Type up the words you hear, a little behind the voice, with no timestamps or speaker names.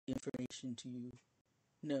information to you?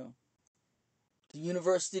 No. The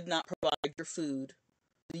universe did not provide your food.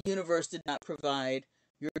 The universe did not provide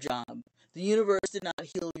your job. The universe did not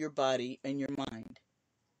heal your body and your mind.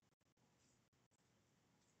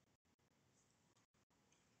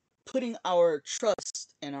 Putting our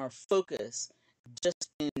trust and our focus just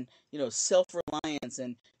in, self-reliance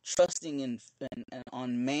and trusting in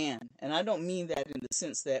on man. And I don't mean that in the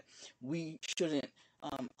sense that we shouldn't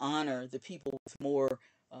honor the people with more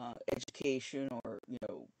education or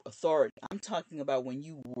authority. I'm talking about when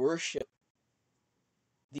you worship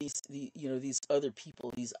these other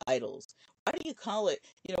people, these idols. Why do you call it?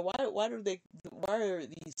 Why are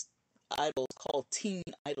these idols called teen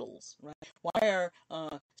idols, right? Why are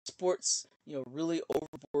sports really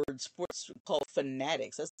overboard? Sports are called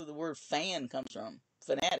fanatics. That's where the word fan comes from.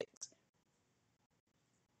 Fanatics.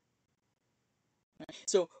 Right?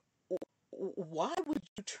 So why would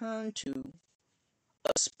you turn to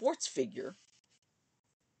a sports figure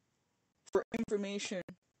for information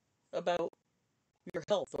about your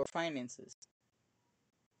health or finances?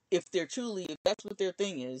 If that's what their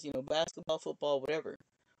thing is, basketball, football, whatever,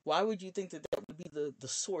 why would you think that would be the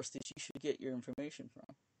source that you should get your information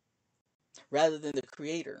from? Rather than the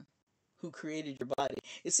creator who created your body.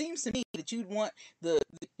 It seems to me that you'd want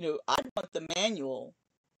I'd want the manual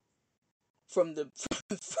from the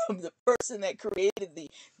from the person that created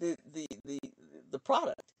the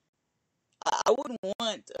product. I wouldn't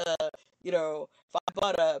want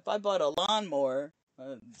if I bought a lawnmower,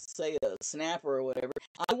 say a snapper or whatever,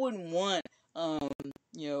 I wouldn't want some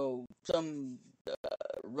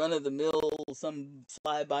run of the mill, some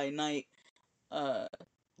fly by night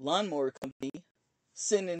lawnmower company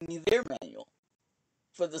sending me their manual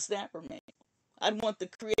for the snapper manual. I'd want the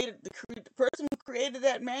person who created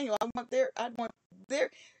that manual.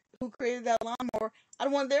 Who created that lawnmower.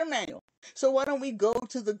 I'd want their manual. So why don't we go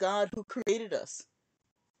to the God who created us?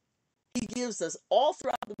 He gives us all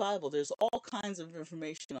throughout the Bible. There's all kinds of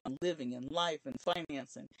information on living and life and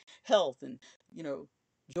finance and health and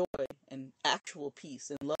joy and actual peace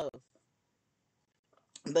and love.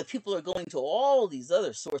 But people are going to all these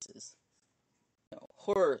other sources,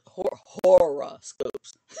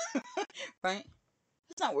 horoscopes, right?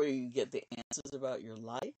 That's not where you get the answers about your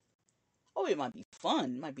life. Oh, it might be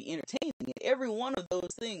fun, it might be entertaining, and every one of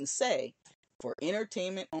those things say for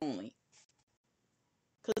entertainment only.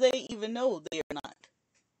 Because they even know they're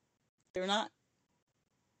not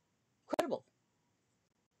credible.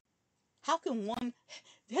 How can hasn't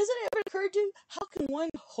it ever occurred to you, how can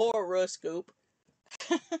one horoscope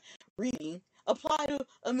reading apply to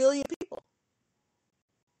a million people?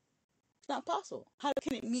 It's not possible. How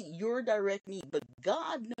can it meet your direct need? But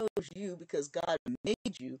God knows you because God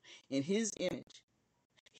made you in His image.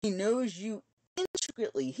 He knows you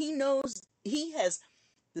intricately.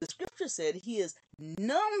 The scripture said He has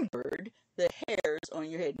numbered the hairs on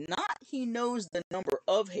your head. Not He knows the number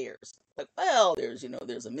of hairs. Like, well, there's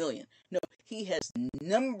a million. No, He has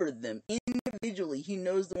numbered them individually. He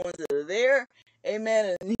knows the ones that are there.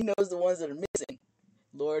 Amen. And He knows the ones that are missing.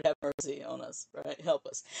 Lord have mercy on us, right? Help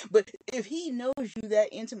us. But if He knows you that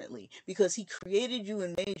intimately because He created you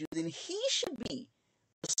and made you, then He should be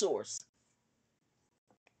the source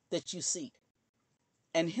that you seek.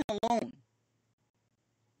 And Him alone.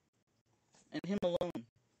 And Him alone.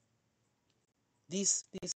 These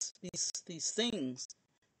things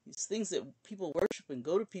that people worship and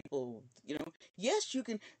go to people, yes, you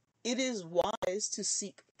can. It is wise to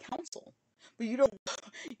seek counsel, but you don't.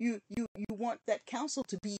 You want that counsel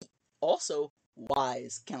to be also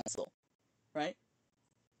wise counsel, right?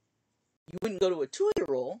 You wouldn't go to a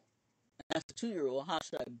 2-year-old and ask a 2-year-old, how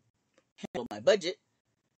should I handle my budget?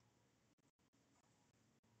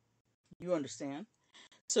 You understand?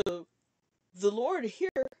 So the Lord here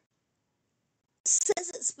says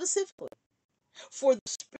it specifically. For the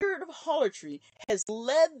spirit of harlotry has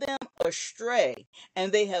led them astray, and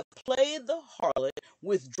they have played the harlot,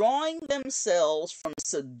 withdrawing themselves from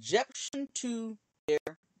subjection to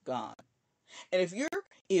their God. And if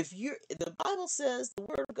the Bible says, the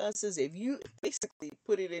Word of God says, if you basically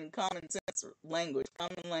put it in common language,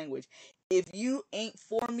 if you ain't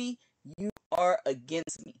for me, you are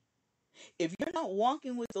against me. If you're not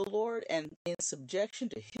walking with the Lord and in subjection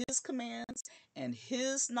to His commands and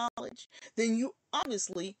His knowledge, then you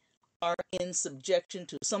obviously are in subjection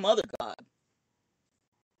to some other God,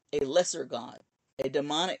 a lesser God, a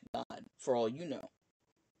demonic God, for all you know.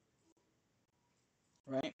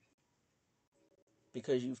 Right?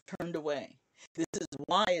 Because you've turned away. This is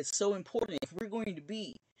why it's so important. If we're going to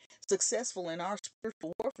be successful in our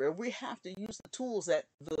spiritual warfare, we have to use the tools that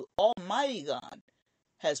the Almighty God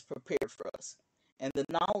has prepared for us. and the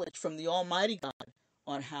knowledge from the Almighty God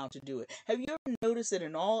on how to do it. Have you ever noticed that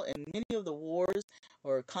in many of the wars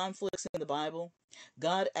or conflicts in the Bible,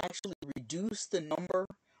 God actually reduced the number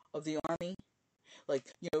of the army?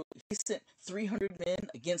 Like, he sent 300 men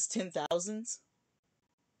against 10,000s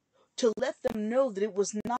to let them know that it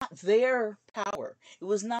was not their power. It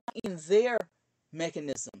was not in their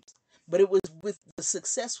mechanisms, but it was with the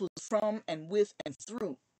success was from and with and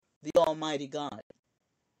through the Almighty God.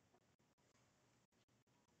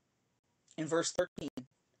 In verse 13,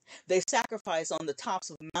 they sacrifice on the tops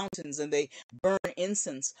of mountains and they burn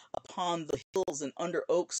incense upon the hills and under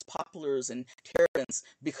oaks, poplars, and terebinths,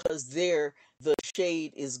 because there the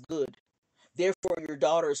shade is good. Therefore your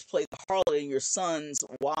daughters play the harlot and your sons'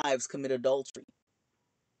 wives commit adultery.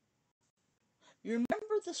 You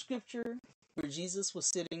remember the scripture where Jesus was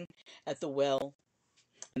sitting at the well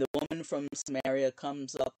and the woman from Samaria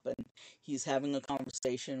comes up and he's having a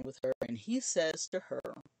conversation with her and he says to her,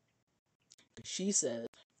 she says,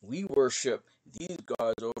 we worship these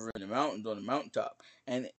gods over in the mountains on the mountaintop.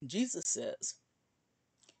 And Jesus says,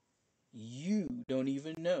 you don't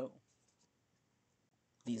even know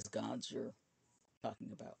these gods you're talking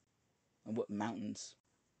about and what mountains.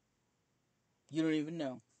 You don't even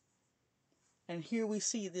know. And here we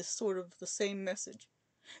see this sort of the same message.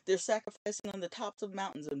 They're sacrificing on the tops of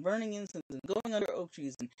mountains and burning incense and going under oak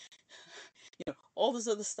trees and all this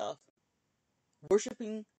other stuff.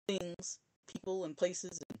 Worshipping things, people, and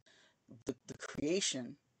places, and the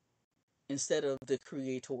creation instead of the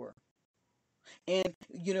creator. And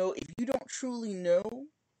if you don't truly know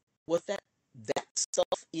what that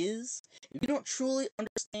stuff is, if you don't truly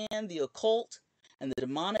understand the occult and the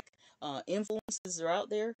demonic influences that are out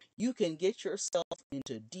there, you can get yourself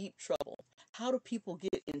into deep trouble. How do people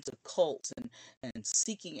get into cults and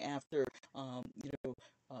seeking after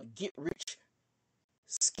get rich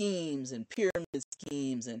schemes and pyramid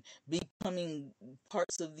schemes and becoming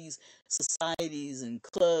parts of these societies and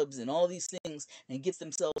clubs and all these things and get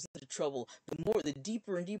themselves into trouble? The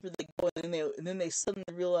deeper and deeper they go, and then they suddenly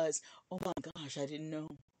realize, oh my gosh, I didn't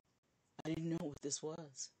know what this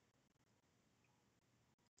was.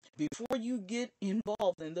 Before you get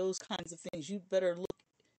involved in those kinds of things, you better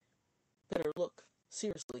look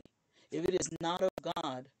seriously. If it is not of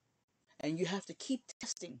God, and you have to keep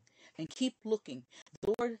testing and keep looking.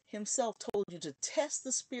 The Lord himself told you to test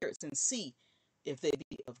the spirits and see if they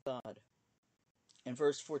be of God. In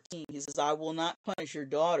verse 14, he says, I will not punish your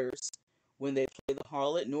daughters when they play the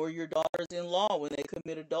harlot, nor your daughters-in-law when they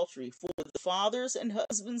commit adultery. For the fathers and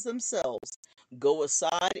husbands themselves go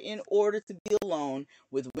aside in order to be alone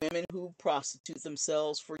with women who prostitute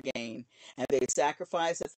themselves for gain, and they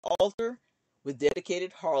sacrifice at the altar with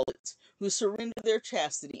dedicated harlots who surrender their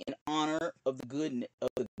chastity in honor of the goodness of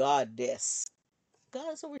the goddess.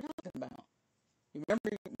 God is what we're talking about.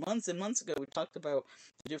 Remember, months and months ago, we talked about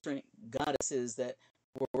the different goddesses that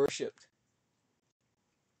were worshipped.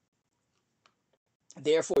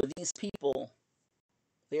 Therefore, the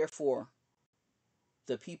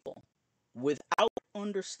people, without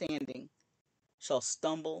understanding, shall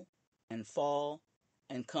stumble and fall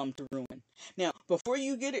and come to ruin. Now, before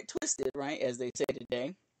you get it twisted, right, as they say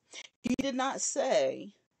today, he did not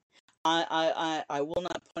say, I will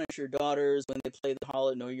not punish your daughters when they play the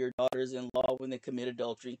harlot, nor your daughters-in-law when they commit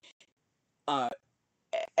adultery, as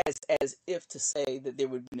if to say that there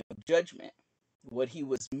would be no judgment. What he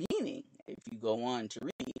was meaning, if you go on to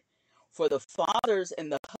read, for the fathers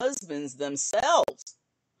and the husbands themselves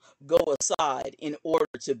go aside in order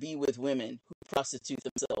to be with women who prostitute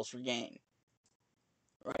themselves for gain.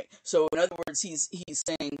 Right? So in other words, he's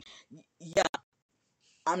saying, yeah,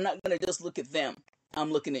 I'm not going to just look at them.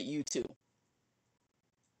 I'm looking at you too.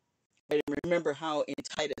 And remember how in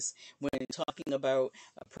Titus, when talking about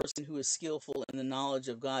a person who is skillful in the knowledge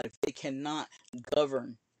of God, if they cannot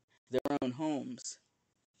govern their own homes,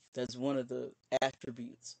 that's one of the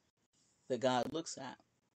attributes that God looks at.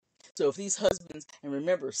 So if these husbands, and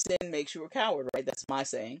remember, sin makes you a coward, right? That's my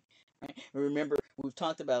saying. Right? And remember, we've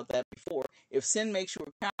talked about that before. If sin makes you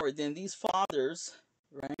a coward, then these fathers,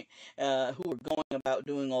 right, who are going about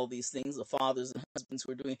doing all these things, the fathers and husbands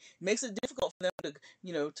who are doing, it makes it difficult for them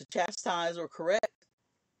to, to chastise or correct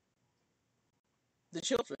the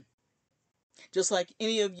children. Just like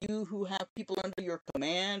any of you who have people under your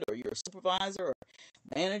command or your supervisor or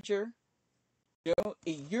manager,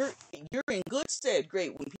 you're in good stead.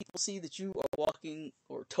 Great when people see that you are walking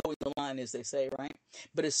or towing the line, as they say, right?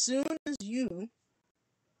 But as soon as you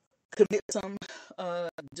commit some,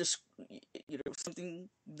 something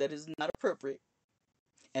that is not appropriate,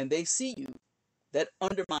 and they see you, that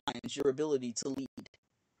undermines your ability to lead,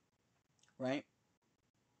 right?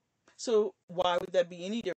 So why would that be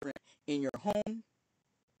any different in your home,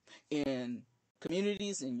 in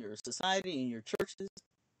communities, in your society, in your churches,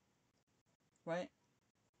 right?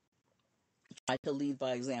 Try to lead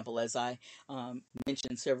by example, as I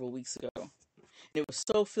mentioned several weeks ago. It was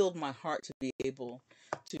so filled my heart to be able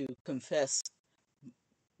to confess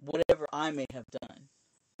whatever I may have done,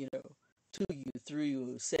 you know, to you, through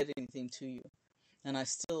you, said anything to you. And I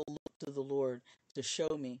still look to the Lord to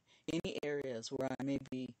show me any areas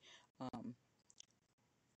um,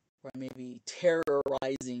 where I may be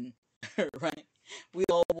terrorizing, right? We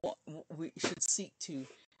all we should seek to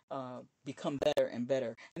become better and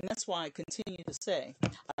better. And that's why I continue to say,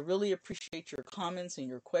 I really appreciate your comments and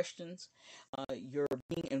your questions, your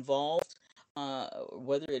being involved,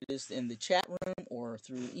 whether it is in the chat room or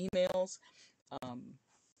through emails. Um,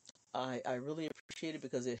 I really appreciate it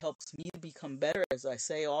because it helps me to become better. As I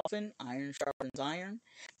say often, iron sharpens iron,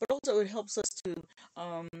 but also it helps us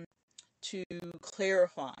um, to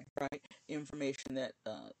clarify, right, information that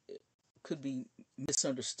could be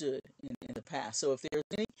misunderstood in the past. So if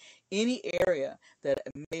there's any area that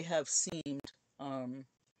may have seemed um,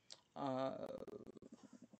 uh,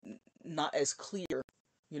 not as clear,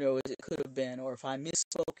 as it could have been, or if I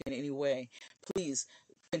misspoke in any way, please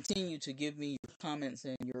continue to give me your comments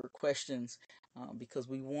and your questions, because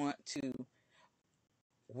we want to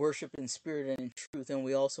worship in spirit and in truth, and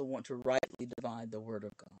we also want to rightly divide the word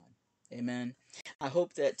of God. Amen. I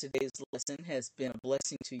hope that today's lesson has been a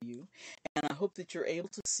blessing to you, and I hope that you're able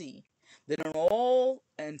to see that in all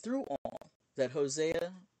and through all that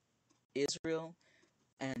Hosea, Israel,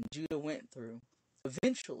 and Judah went through,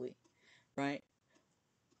 eventually, right,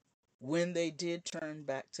 when they did turn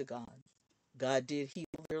back to God, God did heal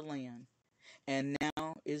their land. And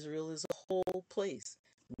now Israel is a whole place,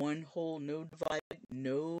 one whole, no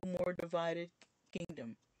more divided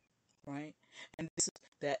kingdom, right? And this is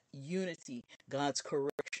that unity, God's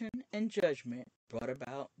correction and judgment brought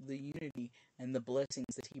about the unity and the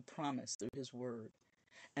blessings that He promised through His word.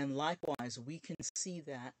 And likewise, we can see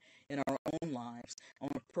that in our own lives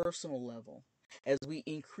on a personal level as we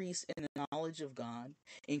increase in the knowledge of God,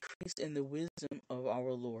 increase in the wisdom of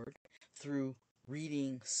our Lord through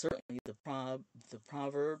reading certainly the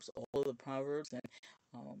Proverbs, all of the Proverbs and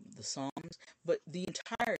the Psalms, but the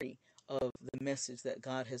entirety of the message that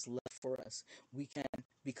God has left for us. We can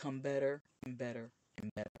become better and better and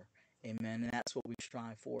better. Amen. And that's what we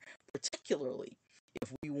strive for, particularly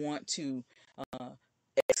if we want to uh,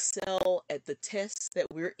 excel at the tests that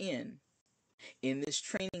we're in this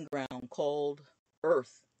training ground called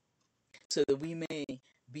earth, so that we may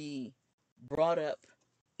be brought up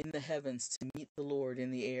in the heavens to meet the Lord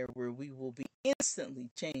in the air, where we will be instantly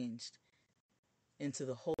changed into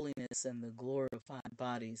the holiness and the glorified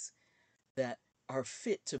bodies that are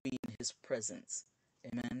fit to be in His presence.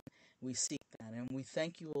 Amen. We seek that, and we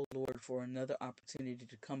thank you, O Lord, for another opportunity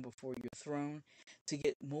to come before your throne to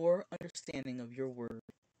get more understanding of your word.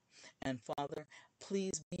 And Father,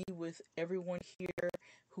 please be with everyone here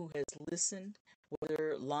who has listened,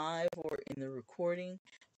 whether live or in the recording.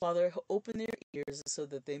 Father, open their ears so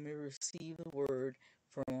that they may receive the word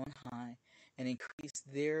from on high and increase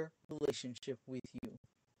their relationship with you.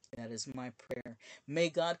 That is my prayer. May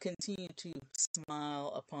God continue to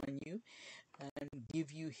smile upon you and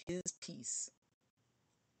give you His peace.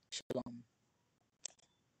 Shalom.